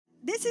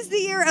This is the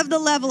year of the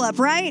level up,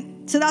 right?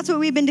 So that's what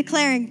we've been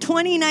declaring.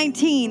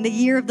 2019, the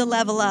year of the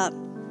level up.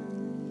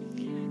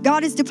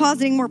 God is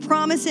depositing more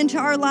promise into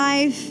our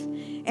life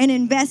and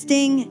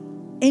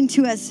investing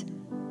into us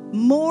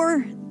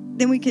more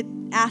than we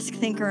could ask,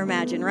 think, or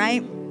imagine,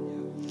 right?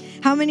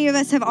 How many of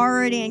us have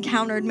already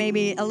encountered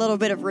maybe a little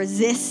bit of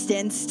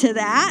resistance to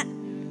that?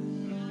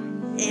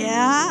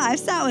 Yeah, I've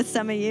sat with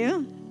some of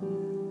you.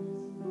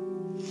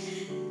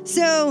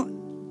 So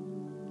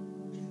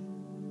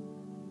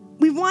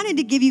we wanted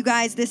to give you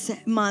guys this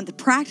month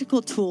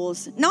practical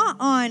tools, not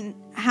on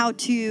how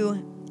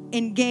to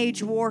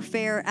engage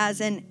warfare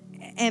as an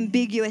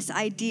ambiguous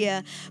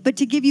idea, but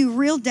to give you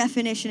real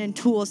definition and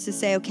tools to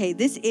say, okay,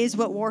 this is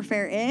what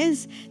warfare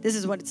is, this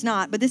is what it's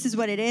not, but this is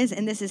what it is,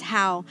 and this is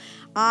how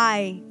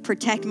I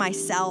protect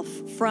myself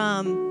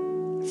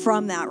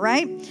from that,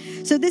 right?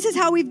 So this is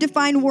how we've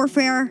defined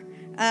warfare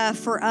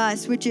for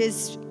us, which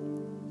is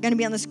going to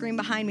be on the screen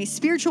behind me.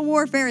 Spiritual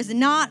warfare is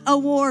not a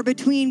war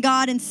between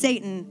God and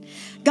Satan.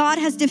 God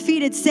has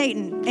defeated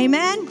Satan.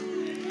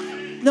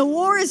 Amen? The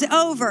war is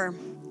over.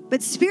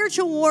 But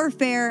spiritual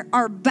warfare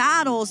are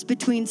battles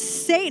between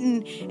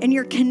Satan and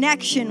your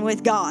connection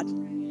with God.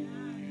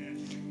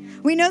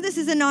 We know this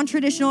is a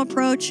non-traditional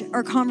approach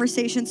or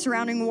conversation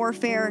surrounding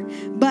warfare,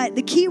 but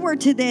the key word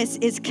to this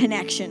is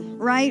connection,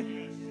 right?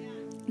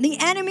 The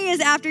enemy is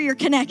after your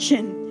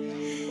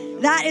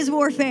connection. That is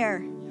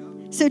warfare.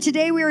 So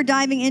today we are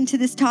diving into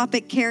this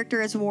topic,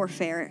 character as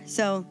warfare.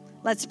 So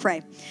let's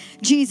pray.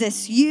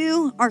 Jesus,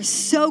 you are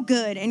so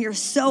good and you're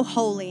so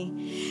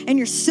holy and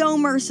you're so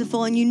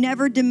merciful and you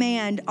never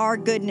demand our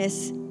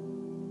goodness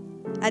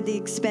at the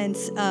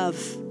expense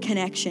of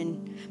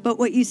connection. But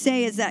what you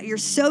say is that you're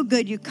so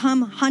good, you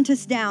come hunt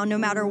us down no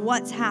matter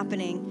what's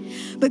happening.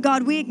 But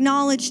God, we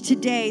acknowledge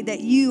today that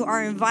you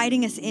are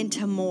inviting us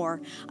into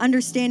more,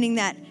 understanding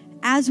that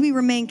as we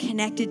remain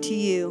connected to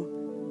you,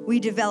 we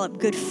develop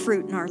good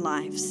fruit in our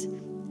lives.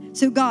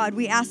 So God,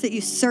 we ask that you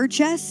search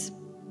us.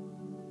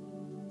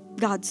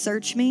 God,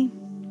 search me,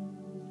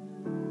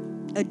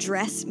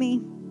 address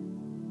me,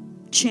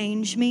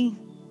 change me,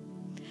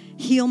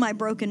 heal my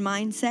broken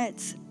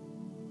mindsets.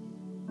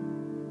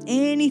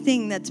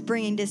 Anything that's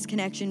bringing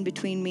disconnection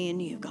between me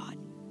and you, God,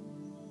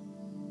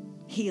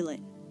 heal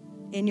it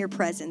in your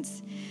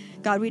presence.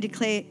 God, we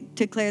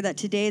declare that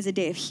today is a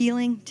day of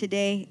healing.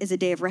 Today is a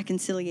day of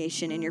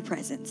reconciliation in your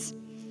presence.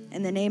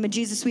 In the name of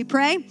Jesus, we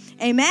pray.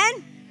 Amen.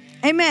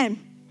 Amen.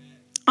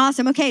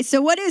 Awesome. Okay, so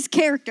what is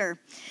character?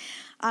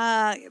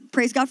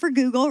 Praise God for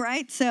Google,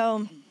 right?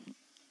 So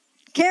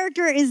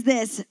character is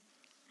this.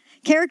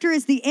 Character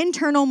is the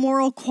internal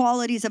moral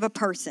qualities of a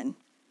person.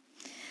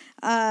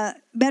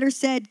 Better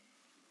said,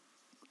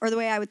 or the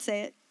way I would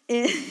say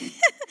it,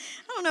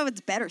 I don't know if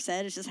it's better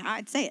said, it's just how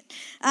I'd say it.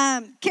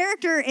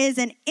 Character is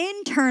an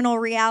internal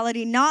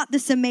reality, not the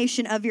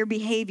summation of your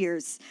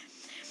behaviors.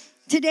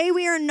 Today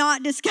we are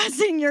not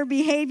discussing your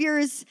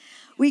behaviors.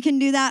 We can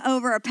do that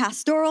over a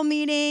pastoral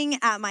meeting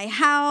at my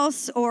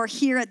house or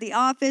here at the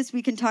office.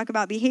 We can talk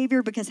about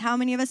behavior because how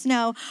many of us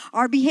know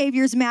our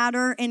behaviors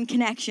matter in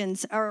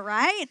connections, all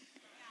right?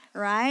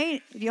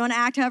 Right? If you want to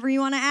act however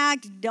you want to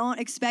act, don't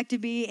expect to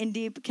be in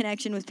deep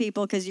connection with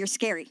people because you're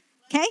scary,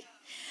 okay?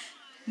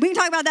 We can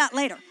talk about that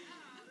later.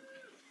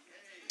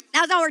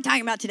 That's not what we're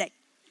talking about today.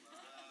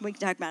 We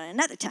can talk about it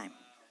another time.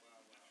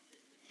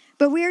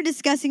 But we are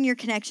discussing your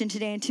connection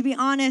today. And to be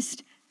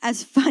honest,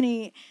 as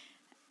funny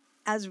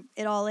as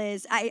it all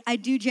is, I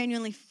do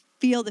genuinely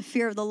feel the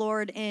fear of the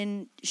Lord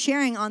in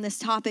sharing on this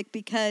topic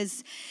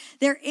because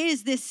there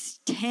is this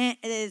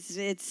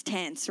it's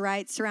tense,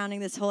 right? Surrounding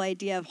this whole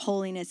idea of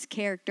holiness,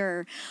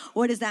 character.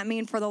 What does that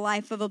mean for the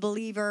life of a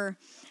believer?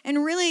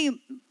 And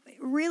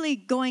really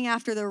going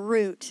after the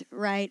root,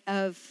 right,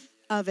 of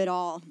it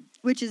all,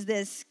 which is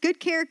this.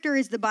 Good character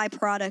is the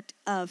byproduct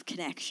of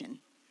connection.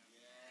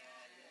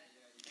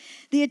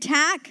 The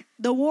attack,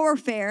 the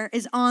warfare,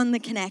 is on the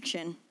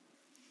connection.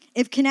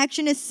 If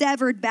connection is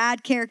severed,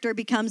 bad character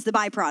becomes the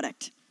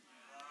byproduct.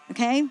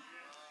 Okay?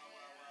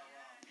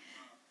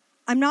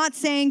 I'm not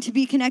saying to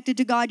be connected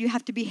to God, you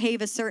have to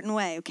behave a certain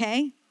way,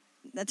 okay?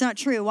 That's not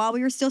true. While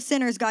we were still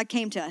sinners, God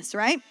came to us,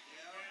 right?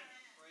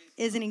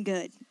 Isn't he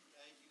good?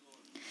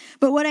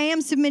 But what I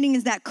am submitting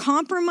is that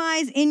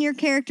compromise in your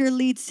character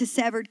leads to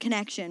severed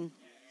connection.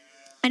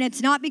 And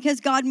it's not because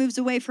God moves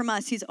away from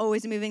us. He's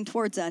always moving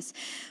towards us.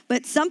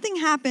 But something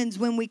happens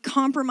when we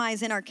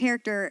compromise in our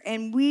character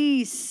and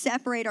we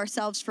separate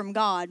ourselves from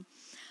God.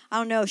 I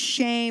don't know,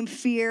 shame,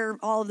 fear,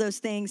 all of those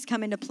things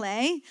come into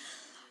play.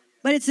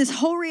 But it's this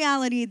whole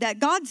reality that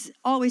God's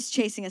always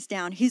chasing us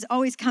down. He's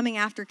always coming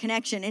after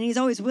connection, and he's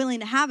always willing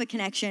to have a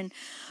connection.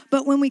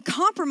 But when we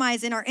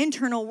compromise in our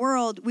internal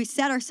world, we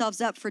set ourselves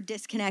up for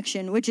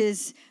disconnection, which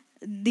is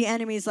the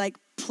enemy's like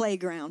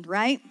playground,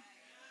 right?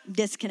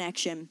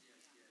 Disconnection.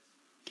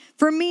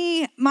 For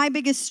me, my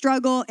biggest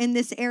struggle in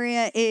this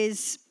area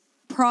is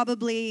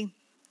probably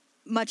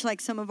much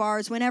like some of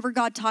ours. Whenever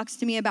God talks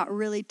to me about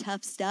really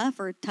tough stuff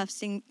or tough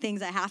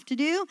things I have to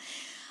do,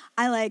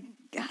 I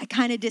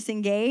kind of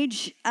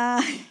disengage.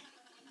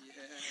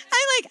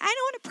 I don't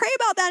want to pray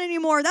about that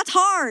anymore. That's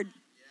hard.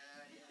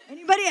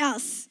 Anybody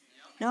else?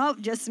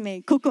 Nope, just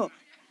me. Cool.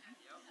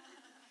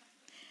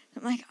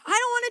 I'm like, I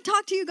don't want to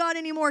talk to you, God,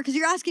 anymore because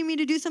you're asking me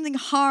to do something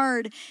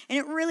hard and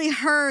it really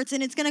hurts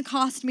and it's going to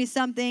cost me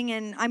something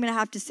and I'm going to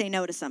have to say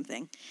no to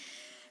something.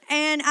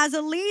 And as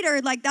a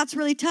leader, like that's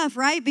really tough,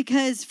 right?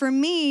 Because for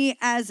me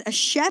as a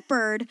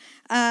shepherd,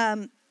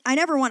 I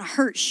never want to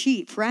hurt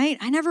sheep, right?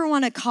 I never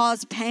want to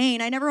cause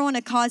pain. I never want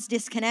to cause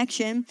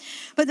disconnection.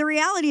 But the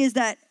reality is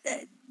that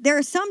there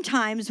are some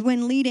times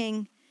when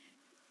leading,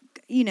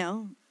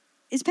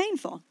 is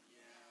painful.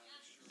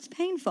 It's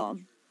painful.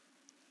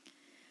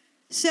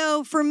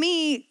 So for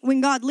me,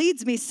 when God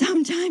leads me,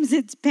 sometimes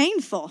it's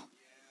painful.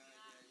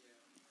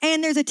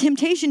 And there's a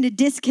temptation to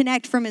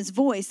disconnect from his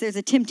voice. There's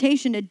a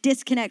temptation to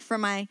disconnect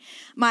from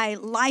my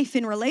life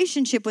in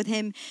relationship with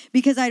him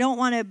because I don't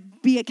want to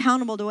be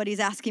accountable to what he's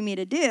asking me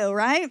to do,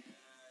 right?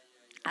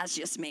 That's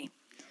just me.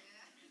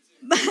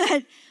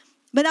 But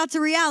that's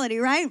a reality,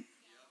 right?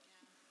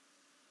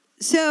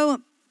 So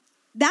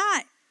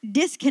that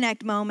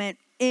disconnect moment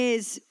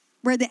is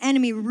where the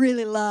enemy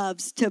really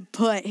loves to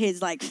put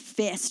his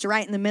fist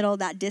right in the middle of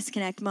that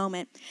disconnect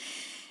moment.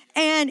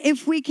 And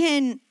if we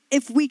can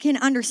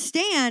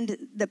understand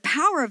the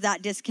power of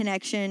that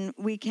disconnection,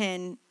 we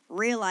can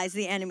realize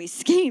the enemy's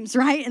schemes,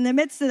 right? In the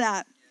midst of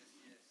that.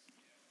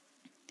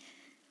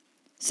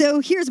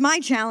 So here's my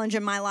challenge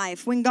in my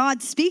life. When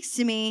God speaks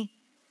to me,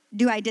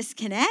 do I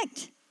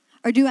disconnect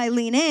or do I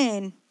lean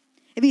in?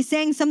 If he's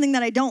saying something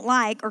that I don't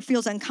like or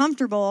feels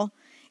uncomfortable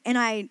and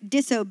I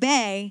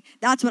disobey,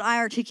 that's what I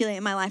articulate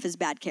in my life as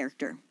bad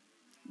character.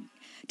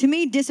 To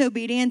me,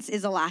 disobedience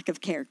is a lack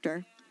of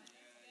character.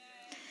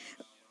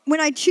 When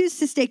I choose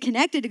to stay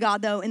connected to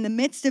God, though, in the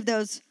midst of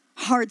those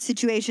hard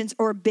situations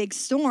or big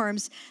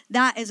storms,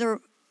 that is a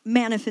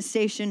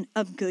manifestation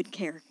of good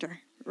character,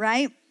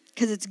 right?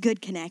 Because it's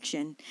good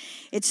connection.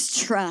 It's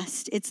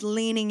trust. It's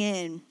leaning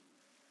in.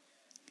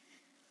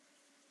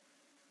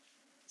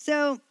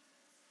 So,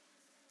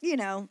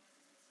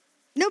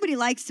 nobody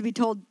likes to be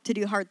told to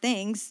do hard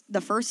things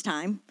the first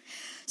time.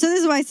 So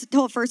this is what I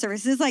told first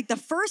service. This is like the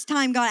first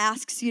time God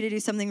asks you to do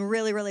something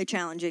really, really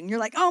challenging. You're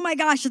like, oh my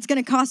gosh, it's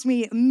going to cost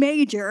me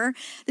major.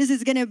 This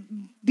is going to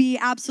be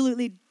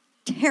absolutely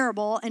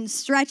terrible and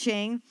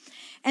stretching.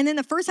 And then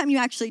the first time you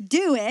actually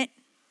do it,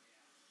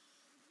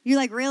 you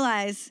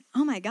realize,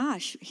 oh my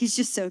gosh, he's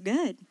just so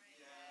good.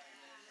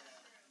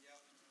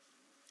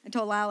 I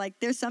told Lyle,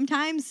 there's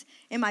sometimes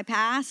in my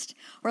past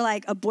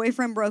where a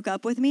boyfriend broke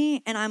up with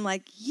me and I'm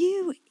like,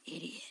 you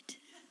idiot.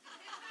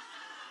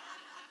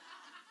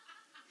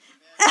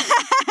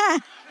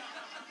 That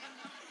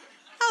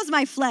was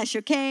my flesh,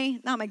 okay?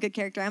 Not my good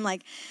character. I'm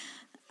like,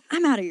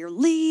 I'm out of your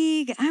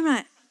league. I'm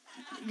not,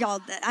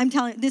 y'all, I'm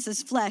telling you, this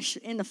is flesh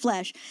in the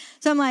flesh.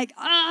 So I'm like,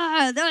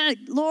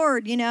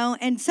 Lord,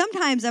 and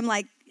sometimes I'm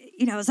like,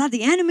 is that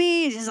the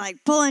enemy? It's just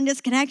pulling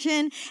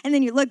disconnection. And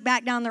then you look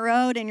back down the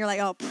road and you're like,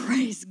 oh,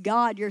 praise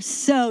God, you're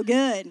so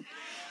good.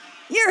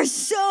 You're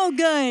so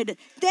good.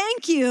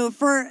 Thank you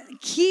for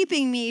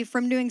keeping me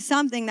from doing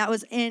something that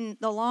was in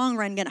the long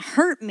run going to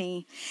hurt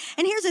me.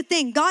 And here's the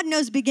thing. God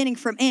knows beginning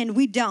from end.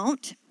 We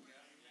don't.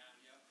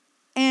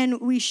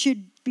 And we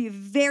should be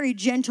very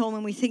gentle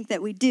when we think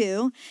that we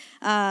do,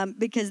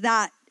 because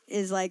that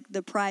is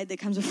the pride that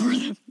comes before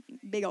the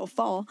big old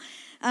fall.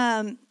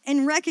 And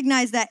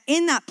recognize that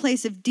in that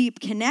place of deep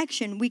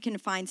connection, we can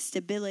find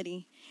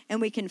stability and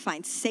we can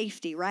find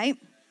safety, right?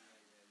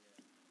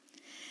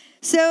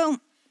 So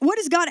what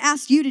has God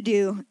asked you to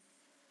do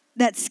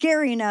that's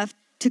scary enough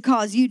to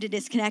cause you to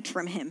disconnect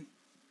from him?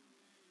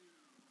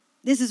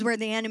 This is where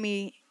the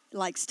enemy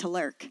likes to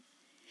lurk. And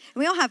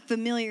we all have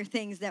familiar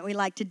things that we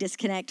like to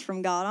disconnect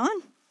from God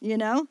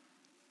on,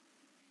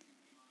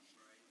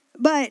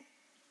 But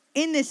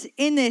in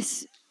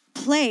this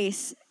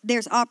place,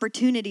 there's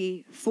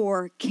opportunity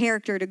for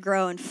character to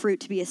grow and fruit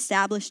to be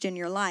established in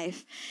your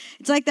life.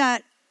 It's like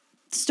that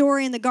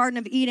story in the Garden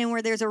of Eden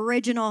where there's the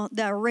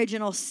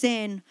original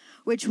sin,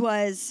 which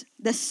was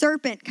the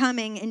serpent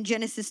coming in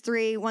Genesis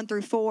 3, 1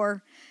 through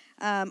 4.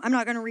 I'm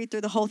not going to read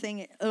through the whole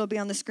thing. It'll be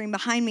on the screen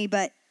behind me.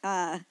 But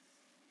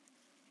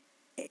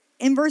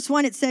in verse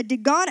 1, it said,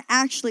 did God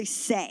actually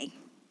say,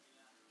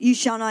 you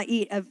shall not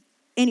eat of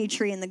any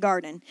tree in the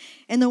garden?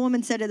 And the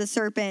woman said to the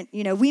serpent,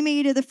 we may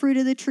eat of the fruit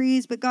of the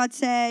trees, but God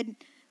said,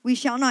 we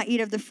shall not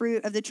eat of the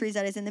fruit of the trees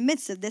that is in the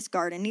midst of this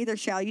garden, neither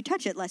shall you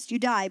touch it, lest you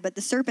die. But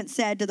the serpent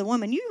said to the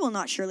woman, you will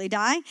not surely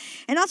die.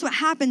 And that's what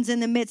happens in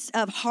the midst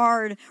of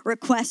hard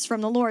requests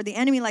from the Lord. The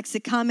enemy likes to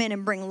come in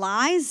and bring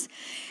lies.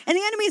 And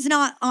the enemy is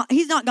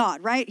he's not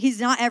God, right?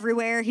 He's not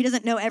everywhere. He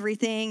doesn't know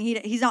everything.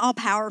 He's not all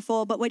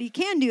powerful. But what he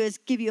can do is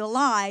give you a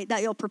lie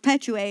that you'll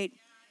perpetuate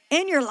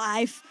in your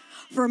life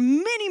for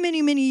many,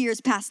 many, many years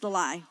past the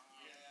lie.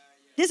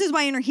 This is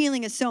why inner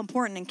healing is so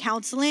important, and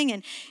counseling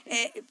and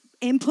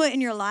input in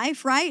your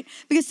life, right?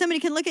 Because somebody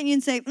can look at you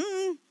and say,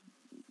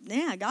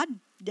 yeah, God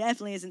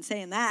definitely isn't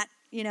saying that.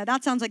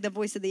 That sounds like the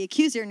voice of the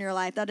accuser in your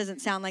life. That doesn't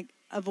sound like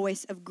a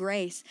voice of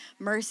grace,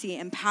 mercy,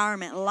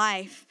 empowerment,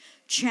 life,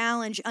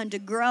 challenge unto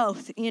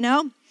growth,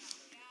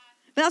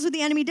 But that's what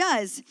the enemy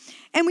does.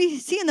 And we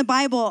see in the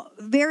Bible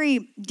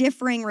very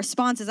differing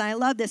responses. And I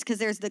love this because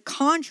there's the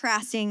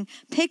contrasting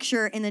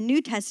picture in the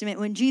New Testament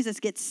when Jesus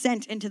gets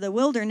sent into the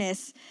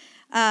wilderness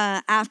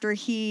after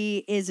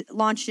he is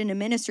launched into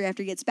ministry,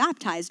 after he gets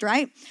baptized,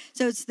 right?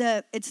 So it's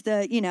the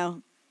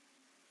the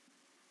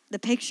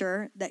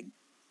picture that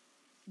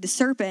the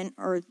serpent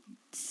or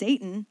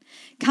Satan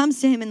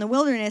comes to him in the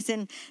wilderness.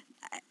 And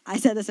I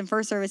said this in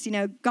first service,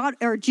 God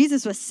or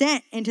Jesus was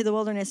sent into the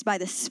wilderness by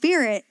the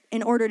Spirit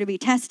in order to be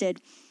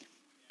tested.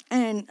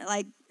 And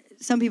like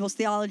some people's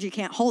theology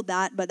can't hold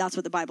that, but that's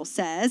what the Bible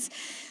says.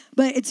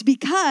 But it's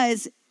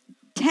because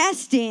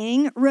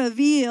testing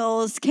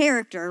reveals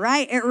character,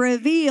 right? It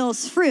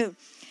reveals fruit.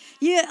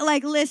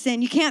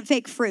 Listen, you can't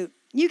fake fruit.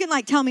 You can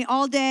tell me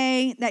all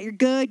day that you're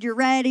good, you're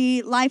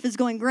ready, life is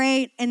going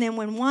great. And then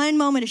when one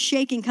moment of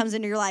shaking comes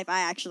into your life, I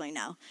actually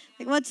know.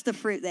 What's the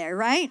fruit there,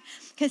 right?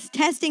 Because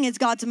testing is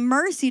God's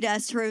mercy to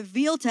us to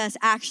reveal to us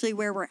actually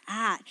where we're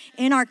at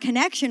in our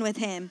connection with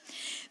him.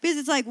 Because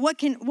it's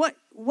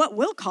what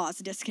will cause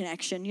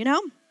disconnection,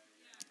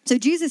 So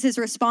Jesus'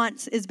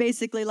 response is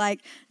basically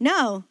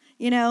no,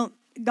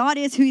 God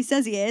is who he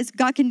says he is.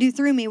 God can do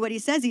through me what he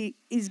says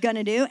he's going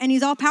to do. And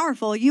he's all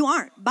powerful. You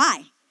aren't.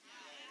 Bye.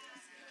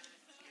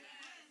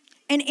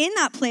 And in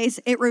that place,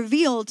 it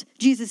revealed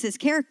Jesus'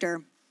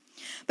 character.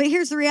 But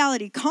here's the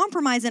reality.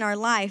 Compromise in our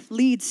life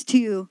leads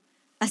to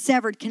a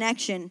severed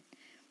connection.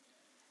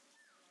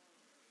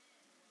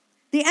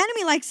 The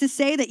enemy likes to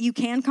say that you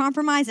can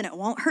compromise and it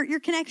won't hurt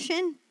your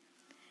connection.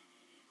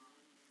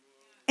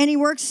 And he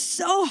works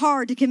so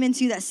hard to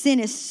convince you that sin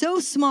is so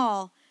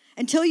small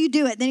until you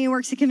do it. Then he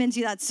works to convince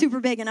you that's super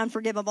big and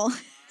unforgivable.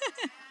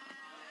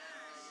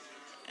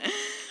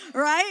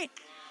 Right?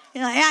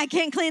 You're like, I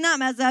can't clean that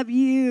mess up.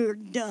 You're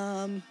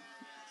dumb.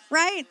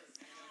 Right?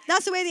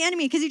 That's the way the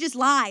enemy, because he just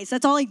lies.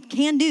 That's all he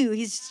can do.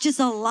 He's just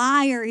a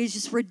liar. He's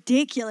just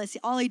ridiculous.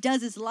 All he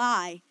does is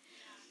lie.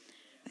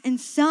 And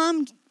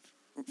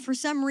for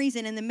some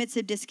reason, in the midst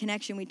of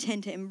disconnection, we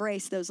tend to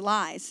embrace those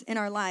lies in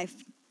our life.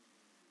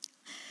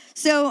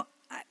 So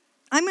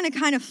I'm going to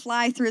kind of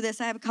fly through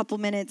this. I have a couple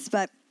minutes,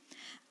 but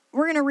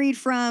we're going to read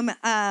from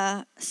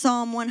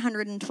Psalm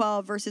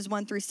 112, verses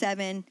 1 through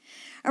 7.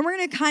 And we're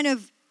going to kind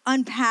of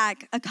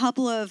unpack a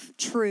couple of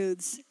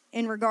truths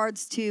in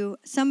regards to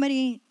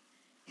somebody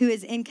who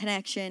is in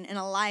connection and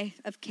a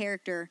life of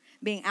character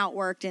being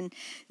outworked. And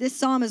this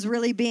psalm has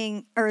really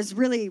been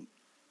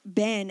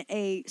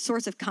a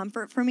source of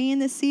comfort for me in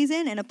this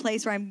season and a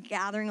place where I'm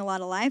gathering a lot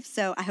of life.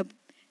 So I hope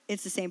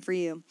it's the same for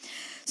you.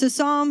 So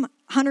Psalm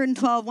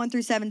 112, 1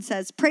 through 7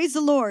 says, "Praise the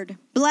Lord.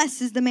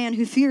 Blessed is the man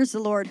who fears the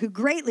Lord, who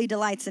greatly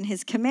delights in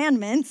his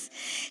commandments.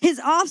 His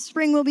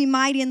offspring will be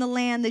mighty in the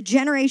land. The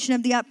generation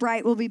of the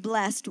upright will be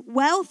blessed.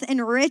 Wealth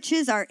and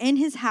riches are in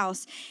his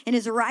house, and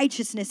his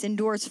righteousness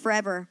endures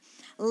forever.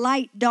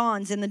 Light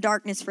dawns in the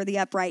darkness for the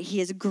upright.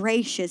 He is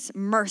gracious,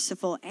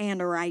 merciful,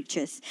 and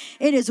righteous.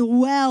 It is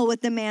well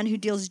with the man who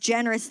deals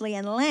generously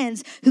and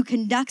lends, who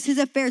conducts his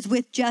affairs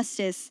with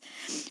justice.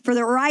 For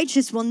the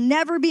righteous will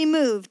never be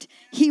moved.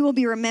 He will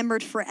be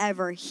remembered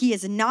forever. He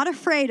is not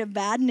afraid of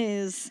bad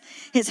news.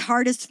 His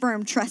heart is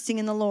firm, trusting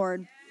in the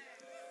Lord."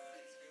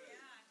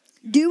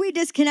 Do we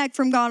disconnect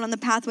from God on the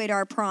pathway to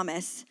our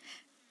promise?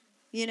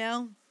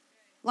 Law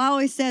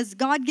always says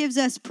God gives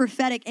us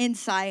prophetic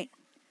insight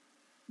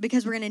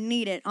because we're going to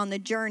need it on the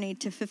journey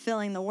to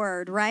fulfilling the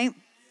word, right?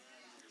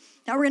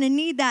 That we're going to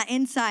need that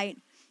insight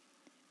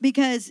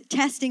because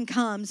testing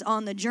comes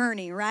on the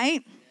journey,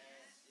 right?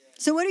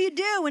 So what do you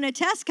do when a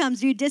test comes?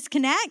 Do you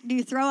disconnect? Do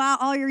you throw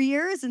out all your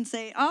years and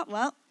say, oh,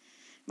 well,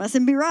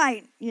 mustn't be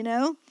right,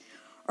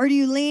 Or do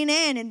you lean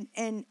in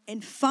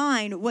and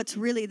find what's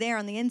really there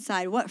on the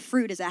inside? What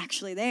fruit is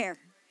actually there?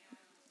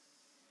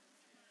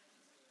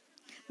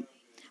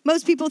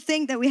 Most people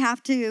think that we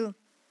have to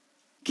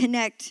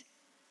connect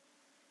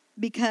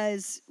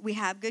because we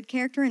have good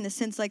character, in the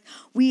sense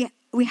we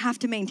have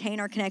to maintain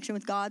our connection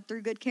with God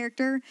through good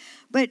character.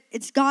 But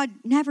it's God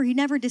he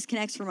never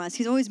disconnects from us.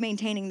 He's always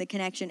maintaining the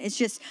connection. It's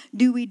just,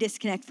 do we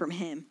disconnect from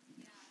him?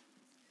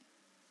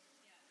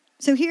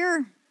 So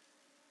here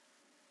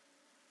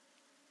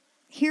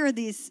are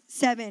these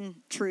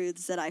 7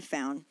 truths that I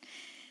found.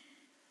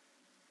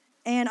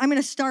 And I'm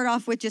going to start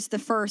off with just the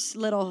first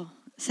little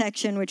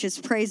section, which is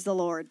praise the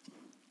Lord,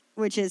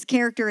 which is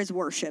character is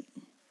worship.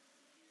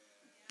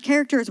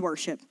 Character is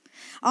worship.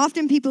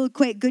 Often people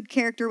equate good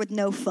character with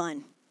no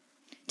fun.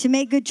 To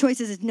make good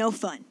choices is no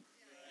fun.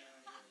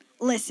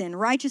 Listen,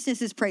 righteousness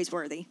is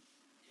praiseworthy.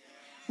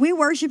 We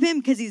worship him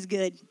because he's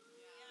good.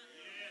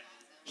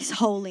 He's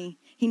holy.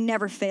 He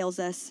never fails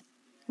us.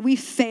 We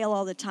fail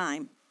all the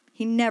time.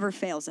 He never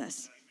fails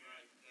us.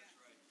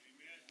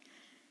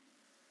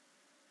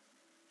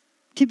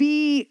 To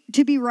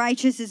be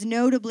righteous is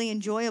notably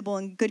enjoyable,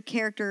 and good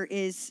character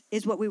is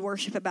what we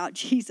worship about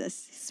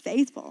Jesus. He's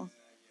faithful.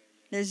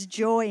 There's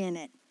joy in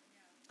it.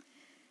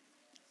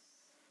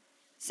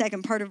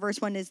 Second part of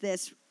verse 1 is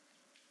this: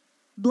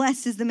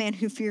 blessed is the man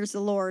who fears the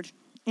Lord.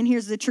 And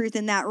here's the truth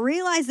in that.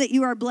 Realize that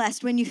you are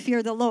blessed when you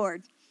fear the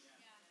Lord.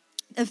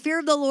 The fear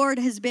of the Lord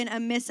has been a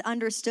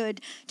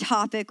misunderstood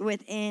topic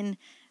within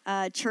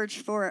church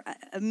for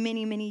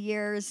many, many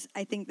years.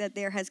 I think that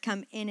there has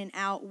come in and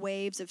out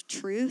waves of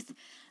truth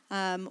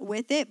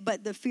with it,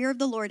 but the fear of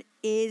the Lord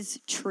is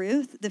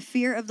truth. The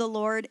fear of the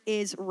Lord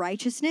is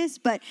righteousness.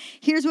 But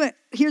here's what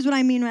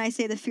I mean when I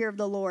say the fear of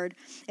the Lord.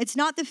 It's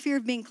not the fear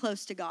of being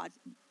close to God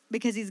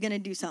because he's going to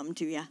do something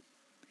to you.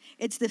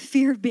 It's the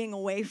fear of being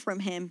away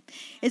from him.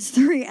 It's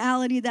the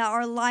reality that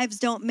our lives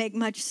don't make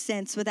much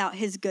sense without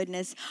his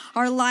goodness.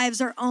 Our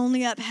lives are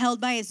only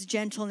upheld by his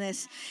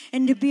gentleness.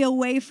 And to be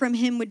away from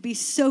him would be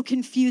so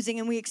confusing,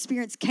 and we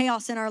experience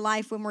chaos in our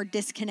life when we're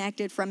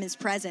disconnected from his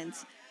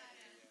presence.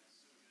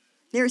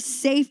 There's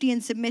safety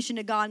and submission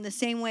to God in the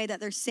same way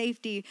that there's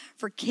safety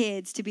for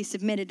kids to be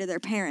submitted to their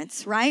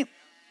parents, right?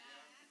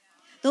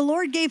 The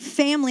Lord gave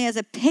family as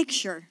a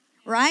picture,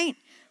 right,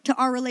 to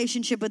our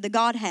relationship with the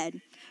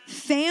Godhead.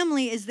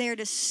 Family is there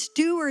to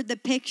steward the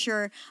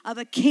picture of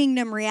a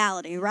kingdom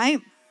reality, right?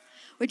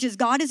 Which is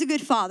God is a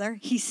good father.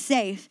 He's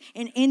safe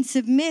and in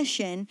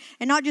submission,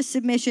 and not just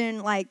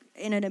submission like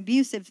in an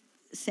abusive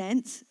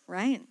sense,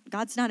 right?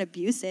 God's not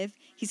abusive.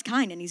 He's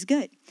kind and he's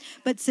good.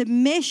 But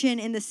submission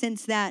in the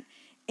sense that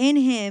in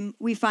him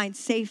we find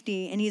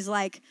safety, and he's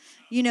like,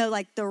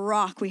 like the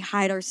rock we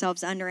hide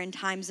ourselves under in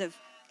times of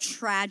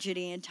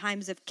tragedy, in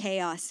times of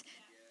chaos.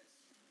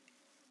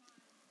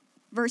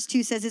 Verse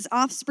 2 says, his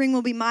offspring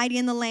will be mighty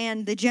in the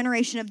land. The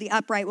generation of the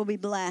upright will be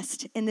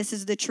blessed. And this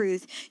is the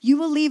truth. You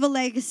will leave a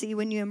legacy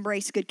when you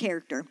embrace good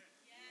character.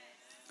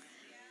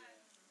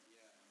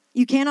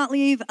 You cannot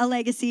leave a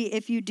legacy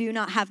if you do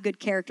not have good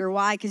character.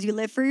 Why? Because you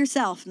live for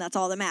yourself, and that's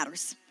all that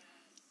matters.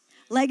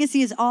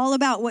 Legacy is all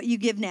about what you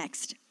give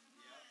next.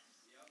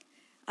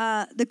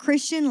 The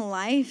Christian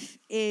life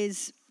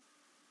is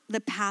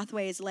the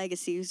pathway is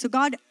legacy. So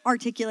God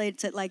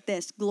articulates it like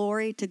this: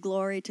 glory to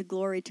glory to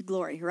glory to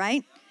glory,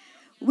 right?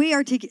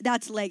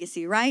 That's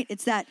legacy, right?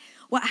 It's that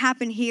what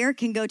happened here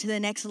can go to the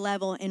next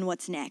level in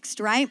what's next,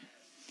 right?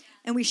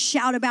 And we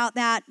shout about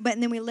that, but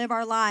then we live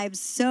our lives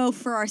so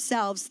for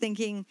ourselves,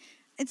 thinking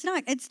it's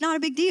not a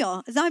big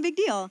deal. It's not a big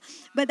deal.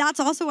 But that's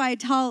also why I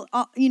tell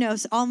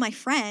all my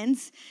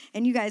friends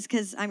and you guys,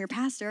 because I'm your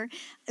pastor,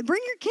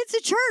 bring your kids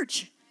to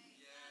church.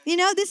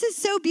 This is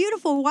so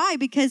beautiful. Why?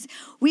 Because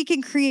we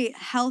can create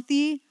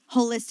healthy,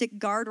 holistic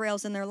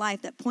guardrails in their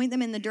life that point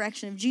them in the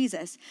direction of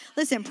Jesus.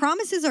 Listen,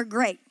 promises are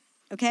great.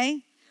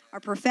 Okay? Our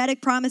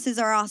prophetic promises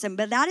are awesome,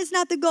 but that is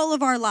not the goal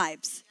of our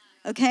lives.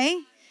 Okay?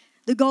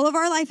 The goal of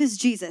our life is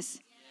Jesus.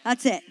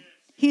 That's it.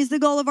 He's the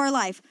goal of our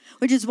life,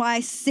 which is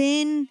why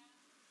sin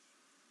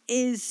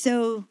is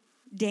so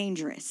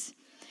dangerous.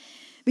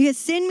 Because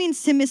sin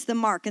means to miss the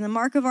mark, and the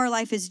mark of our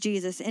life is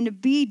Jesus. And to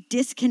be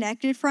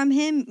disconnected from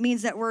him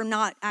means that we're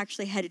not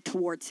actually headed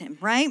towards him,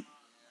 right?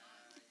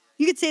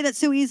 You could say that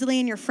so easily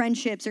in your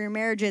friendships or your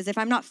marriages. If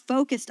I'm not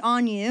focused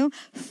on you,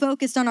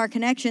 focused on our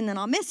connection, then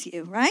I'll miss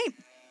you, right?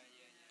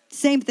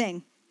 Same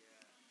thing.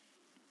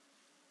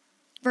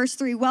 Verse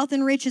 3, wealth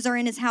and riches are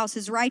in his house.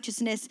 His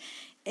righteousness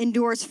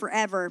endures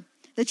forever.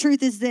 The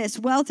truth is this: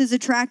 wealth is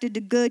attracted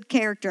to good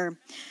character.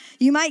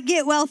 You might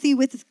get wealthy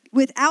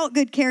without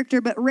good character,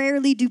 but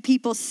rarely do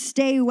people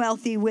stay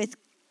wealthy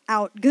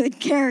without good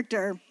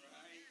character.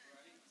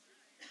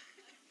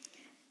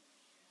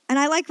 And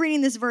I like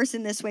reading this verse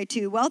in this way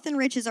too. Wealth and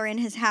riches are in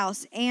his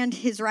house, and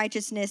his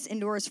righteousness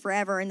endures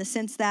forever, in the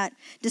sense that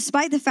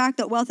despite the fact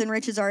that wealth and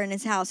riches are in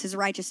his house, his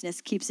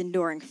righteousness keeps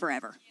enduring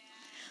forever.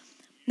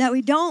 Now,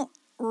 we don't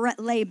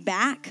lay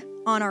back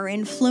on our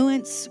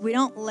influence. We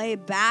don't lay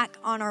back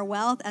on our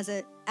wealth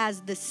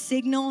as the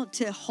signal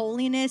to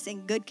holiness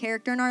and good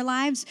character in our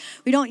lives.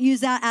 We don't use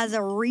that as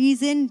a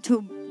reason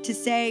to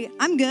say,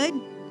 I'm good.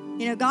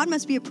 God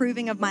must be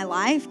approving of my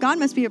life. God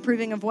must be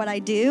approving of what I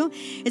do.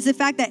 It's the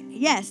fact that,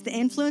 yes, the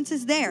influence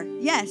is there.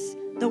 Yes,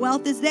 the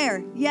wealth is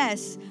there.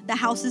 Yes, the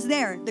house is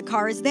there. The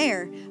car is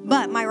there.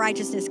 But my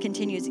righteousness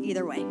continues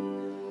either way.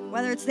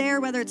 Whether it's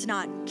there, whether it's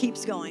not,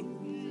 keeps going.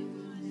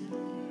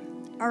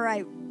 All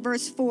right,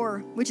 verse 4,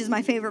 which is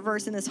my favorite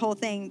verse in this whole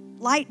thing.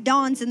 Light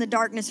dawns in the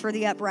darkness for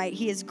the upright.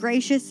 He is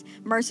gracious,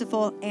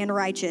 merciful, and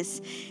righteous.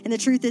 And the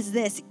truth is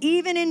this: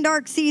 even in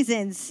dark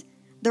seasons,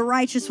 the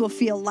righteous will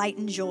feel light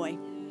and joy.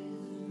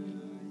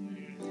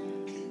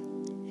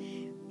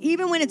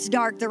 Even when it's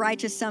dark, the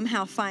righteous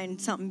somehow find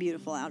something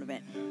beautiful out of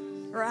it,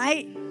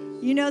 right?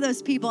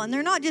 Those people, and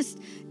they're not just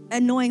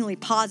annoyingly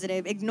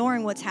positive,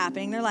 ignoring what's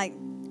happening. They're like,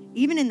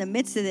 even in the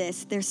midst of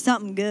this, there's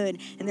something good,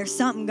 and there's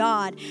something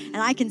God, and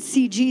I can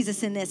see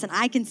Jesus in this, and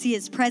I can see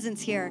his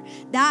presence here.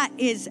 That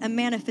is a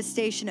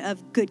manifestation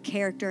of good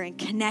character and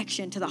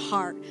connection to the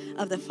heart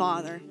of the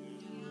Father.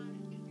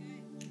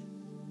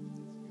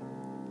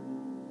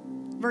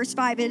 Verse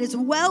 5, it is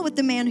well with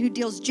the man who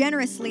deals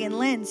generously and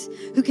lends,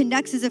 who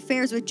conducts his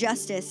affairs with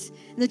justice.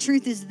 And the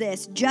truth is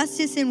this: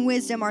 justice and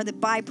wisdom are the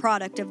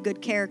byproduct of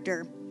good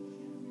character.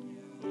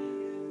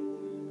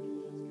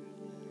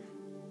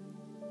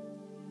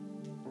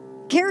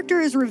 Character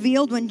is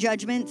revealed when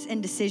judgments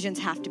and decisions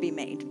have to be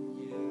made.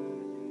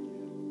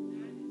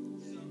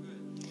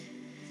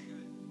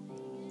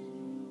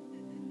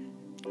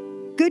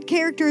 Good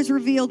character is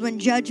revealed when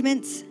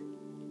judgments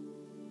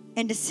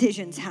and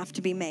decisions have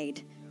to be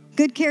made.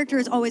 Good character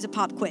is always a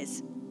pop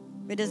quiz.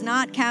 It does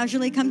not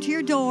casually come to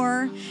your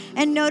door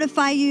and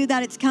notify you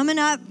that it's coming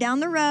up down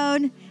the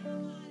road.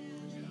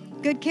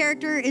 Good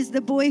character is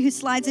the boy who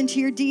slides into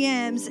your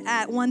DMs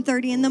at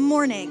 1:30 in the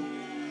morning.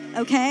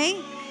 Okay?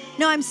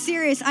 No, I'm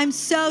serious. I'm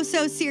so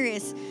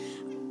serious.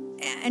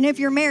 And if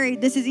you're married,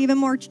 this is even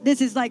more,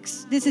 this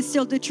is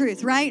still the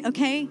truth, right?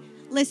 Okay?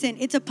 Listen,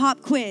 it's a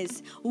pop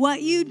quiz.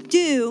 What you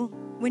do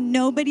when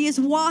nobody is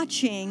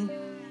watching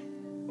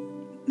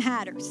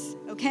matters,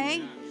 okay?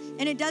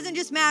 And it doesn't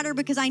just matter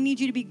because I need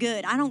you to be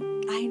good. I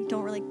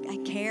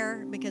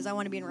care because I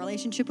want to be in a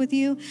relationship with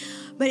you.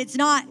 But it's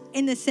not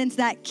in the sense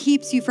that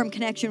keeps you from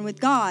connection with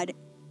God.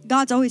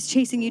 God's always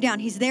chasing you down.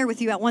 He's there with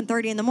you at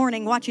 1:30 in the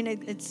morning watching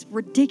it. It's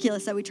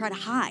ridiculous that we try to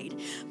hide.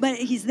 But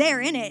he's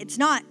there in it. It's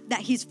not that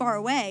he's far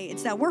away.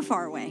 It's that we're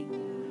far away.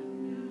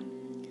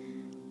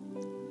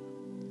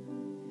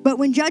 But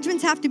when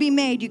judgments have to be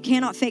made, you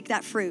cannot fake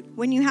that fruit.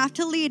 When you have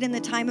to lead in the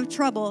time of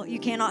trouble, you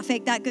cannot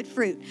fake that good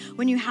fruit.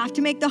 When you have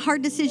to make the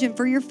hard decision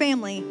for your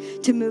family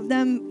to move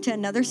them to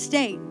another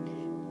state,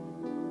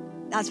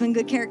 that's when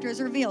good character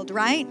is revealed,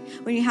 right?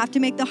 When you have to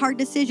make the hard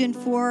decision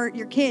for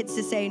your kids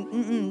to say,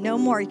 no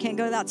more, you can't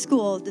go to that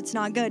school. It's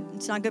not good.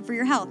 It's not good for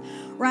your health,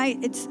 right?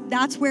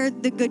 That's where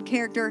the good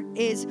character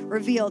is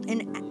revealed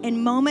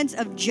in moments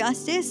of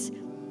justice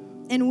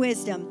and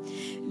wisdom.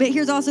 But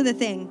here's also the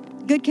thing.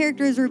 Good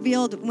character is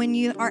revealed when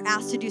you are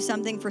asked to do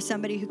something for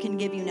somebody who can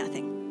give you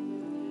nothing.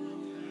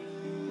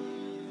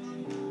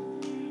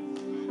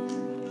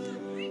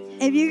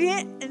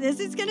 This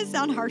is going to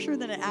sound harsher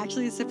than it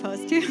actually is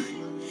supposed to,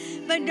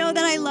 but know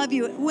that I love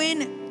you.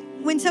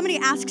 When somebody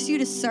asks you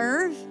to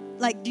serve,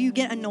 like, do you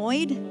get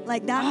annoyed?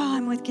 Like that,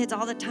 I'm with kids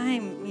all the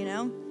time, you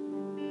know?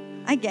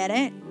 I get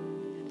it.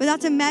 But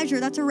that's a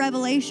measure, that's a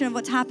revelation of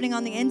what's happening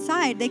on the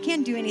inside. They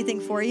can't do anything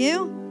for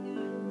you.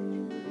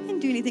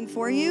 Do anything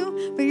for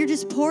you, but you're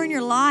just pouring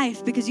your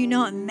life because you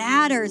know it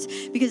matters,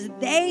 because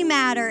they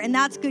matter, and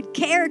that's good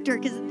character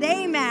because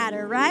they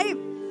matter, right?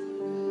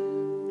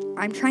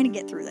 I'm trying to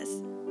get through this,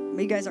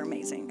 but you guys are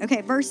amazing.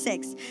 Okay, verse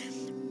 6.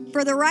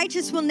 For the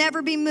righteous will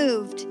never be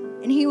moved,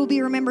 and he will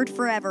be remembered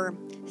forever.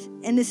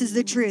 And this is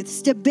the truth.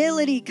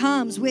 Stability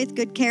comes with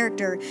good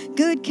character.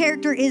 Good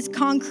character is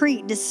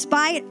concrete.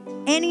 Despite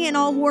any and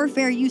all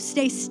warfare, you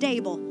stay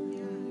stable.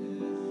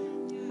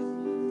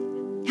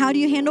 How do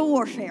you handle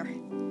warfare?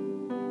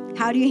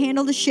 How do you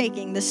handle the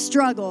shaking, the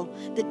struggle,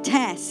 the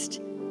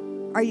test?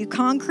 Are you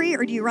concrete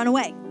or do you run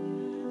away?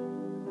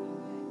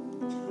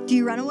 Do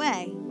you run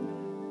away?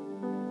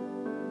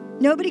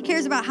 Nobody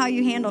cares about how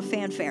you handle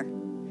fanfare.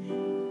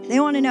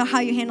 They want to know how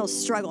you handle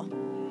struggle.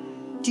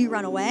 Do you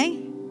run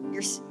away?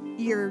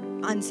 You're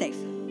unsafe.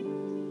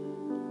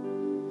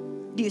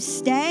 Do you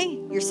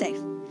stay? You're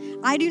safe.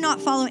 I do not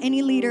follow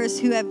any leaders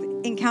who have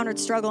encountered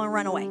struggle and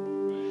run away.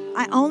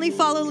 I only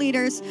follow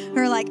leaders who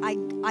are like,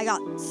 I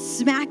got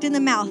smacked in the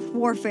mouth,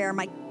 warfare.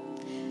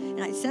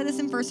 And I said this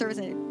in first service,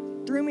 and it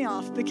threw me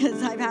off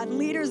because I've had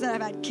leaders that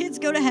have had kids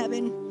go to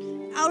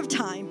heaven out of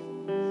time,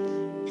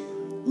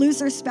 lose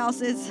their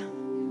spouses,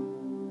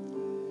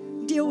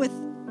 deal with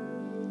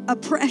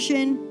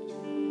oppression,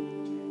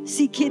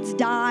 see kids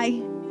die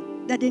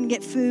that didn't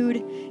get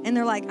food, and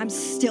they're like, I'm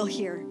still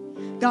here.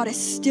 God is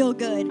still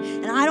good.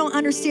 And I don't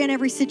understand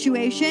every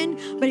situation,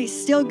 but he's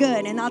still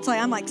good. And that's why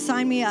I'm like,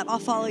 sign me up. I'll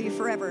follow you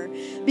forever.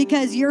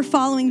 Because you're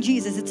following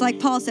Jesus. It's like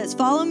Paul says,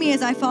 follow me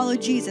as I follow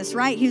Jesus,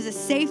 right? He was a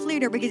safe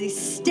leader because he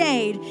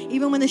stayed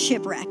even when the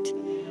ship wrecked.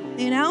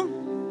 You know?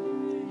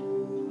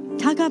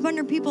 Tuck up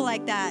under people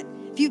like that.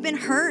 If you've been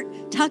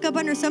hurt, tuck up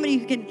under somebody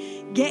who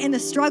can get in the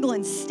struggle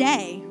and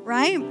stay,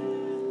 right?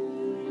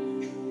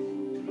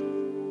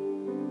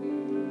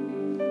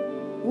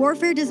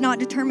 Warfare does not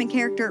determine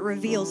character, it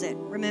reveals it.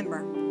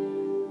 Remember.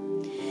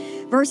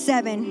 Verse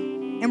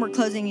 7, and we're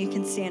closing, you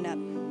can stand up.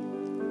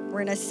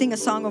 We're going to sing a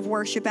song of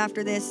worship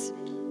after this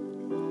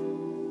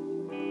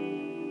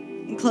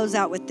and close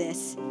out with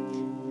this.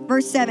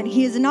 Verse 7,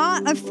 he is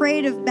not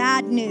afraid of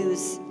bad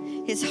news.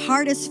 His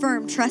heart is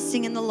firm,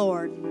 trusting in the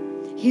Lord.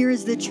 Here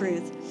is the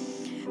truth.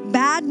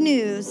 Bad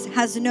news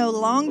has no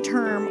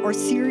long-term or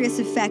serious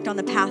effect on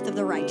the path of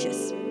the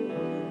righteous.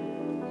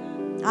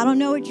 I don't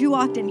know what you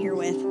walked in here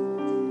with.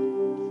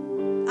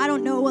 I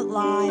don't know what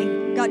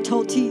lie got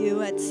told to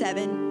you at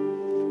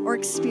 7 or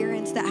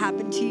experience that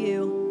happened to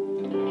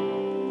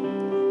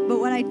you. But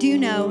what I do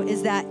know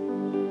is that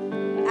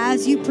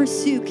as you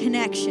pursue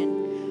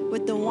connection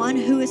with the one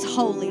who is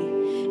holy,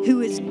 who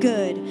is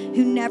good,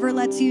 who never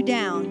lets you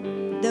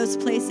down, those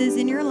places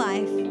in your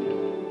life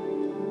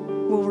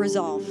will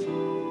resolve.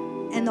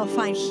 And they'll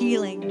find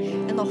healing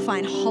and they'll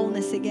find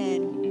wholeness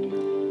again.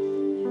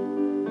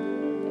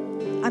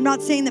 I'm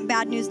not saying that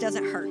bad news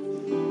doesn't hurt.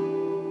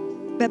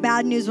 But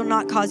bad news will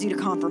not cause you to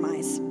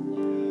compromise.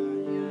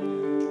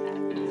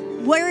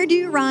 Where do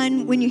you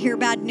run when you hear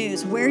bad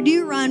news? Where do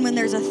you run when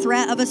there's a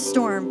threat of a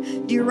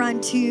storm? Do you run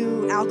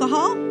to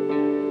alcohol?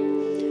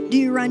 Do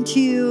you run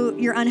to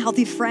your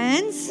unhealthy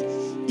friends?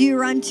 Do you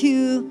run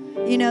to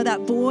you know,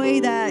 that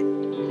boy that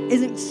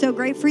isn't so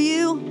great for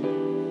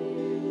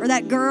you, or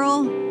that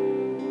girl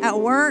at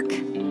work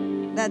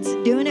that's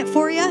doing it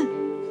for you.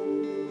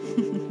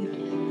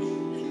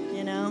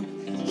 You know,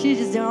 she's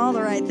just doing all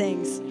the right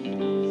things.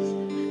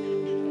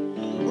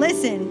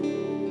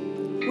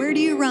 Listen, where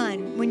do you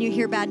run when you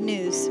hear bad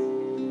news?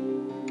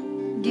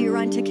 Do you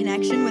run to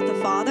connection with the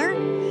Father?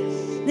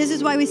 This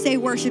is why we say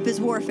worship is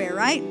warfare,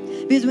 right?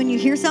 Because when you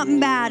hear something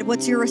bad,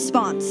 what's your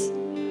response,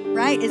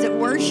 right? Is it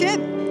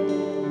worship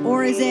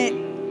or is it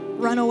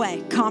run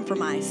away,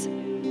 compromise?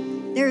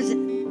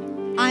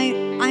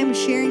 I'm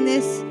sharing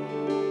this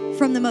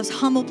from the most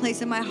humble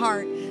place in my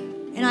heart,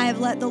 and I have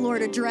let the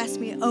Lord address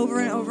me over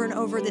and over and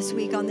over this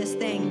week on this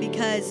thing,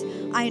 because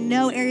I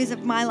know areas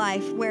of my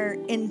life where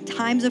in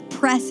times of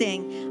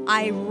pressing,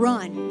 I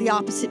run the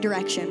opposite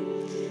direction.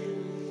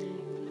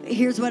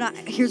 Here's what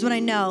I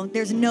know.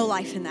 There's no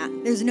life in that.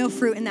 There's no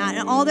fruit in that.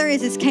 And all there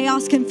is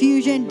chaos,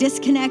 confusion,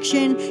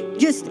 disconnection.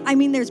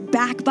 There's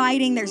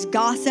backbiting, there's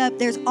gossip,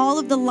 there's all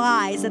of the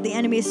lies that the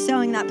enemy is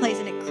sowing in that place,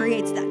 and it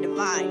creates that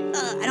divide.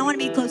 I don't want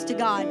to be close to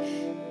God.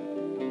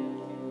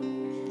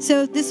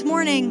 So this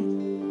morning,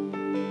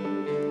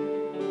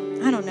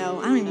 I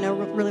don't even know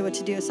really what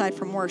to do aside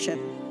from worship.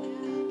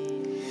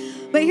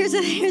 But here's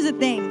the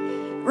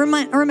thing.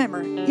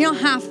 Remember, you don't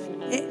have,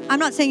 I'm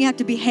not saying you have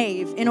to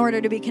behave in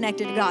order to be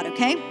connected to God,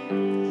 okay?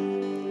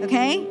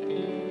 Okay?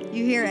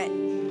 You hear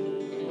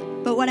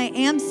it. But what I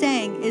am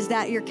saying is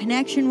that your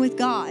connection with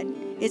God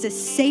is a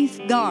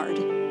safeguard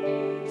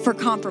for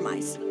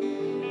compromise.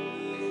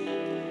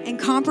 And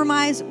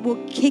compromise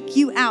will kick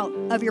you out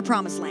of your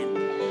promised land.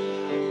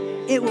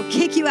 It will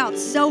kick you out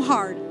so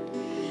hard.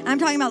 I'm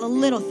talking about the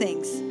little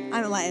things.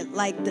 I'm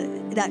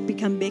that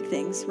become big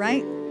things,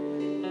 right?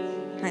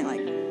 Right,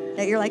 like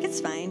that you're like, it's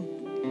fine.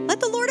 Let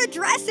the Lord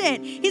address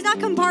it. He's not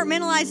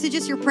compartmentalized to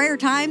just your prayer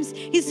times.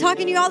 He's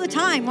talking to you all the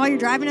time while you're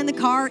driving in the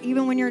car,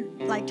 even when you're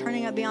like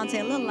turning up Beyonce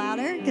a little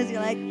louder because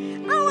you're like, I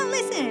don't want to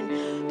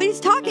listen. But he's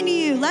talking to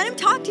you. Let him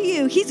talk to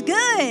you. He's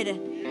good.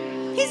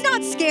 He's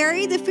not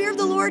scary. The fear of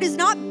the Lord is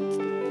not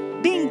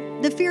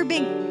the fear of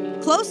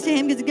being close to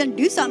him because he's going to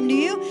do something to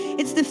you.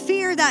 It's the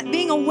fear that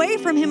being away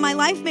from him, my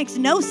life makes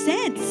no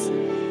sense.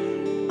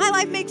 My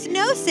life makes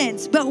no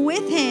sense. But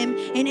with him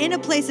and in a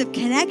place of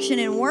connection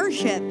and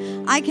worship,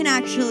 I can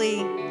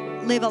actually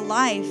live a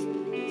life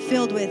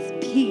filled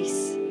with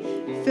peace,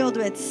 filled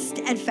with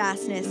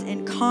steadfastness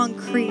and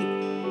concrete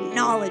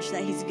knowledge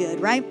that he's good,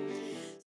 right?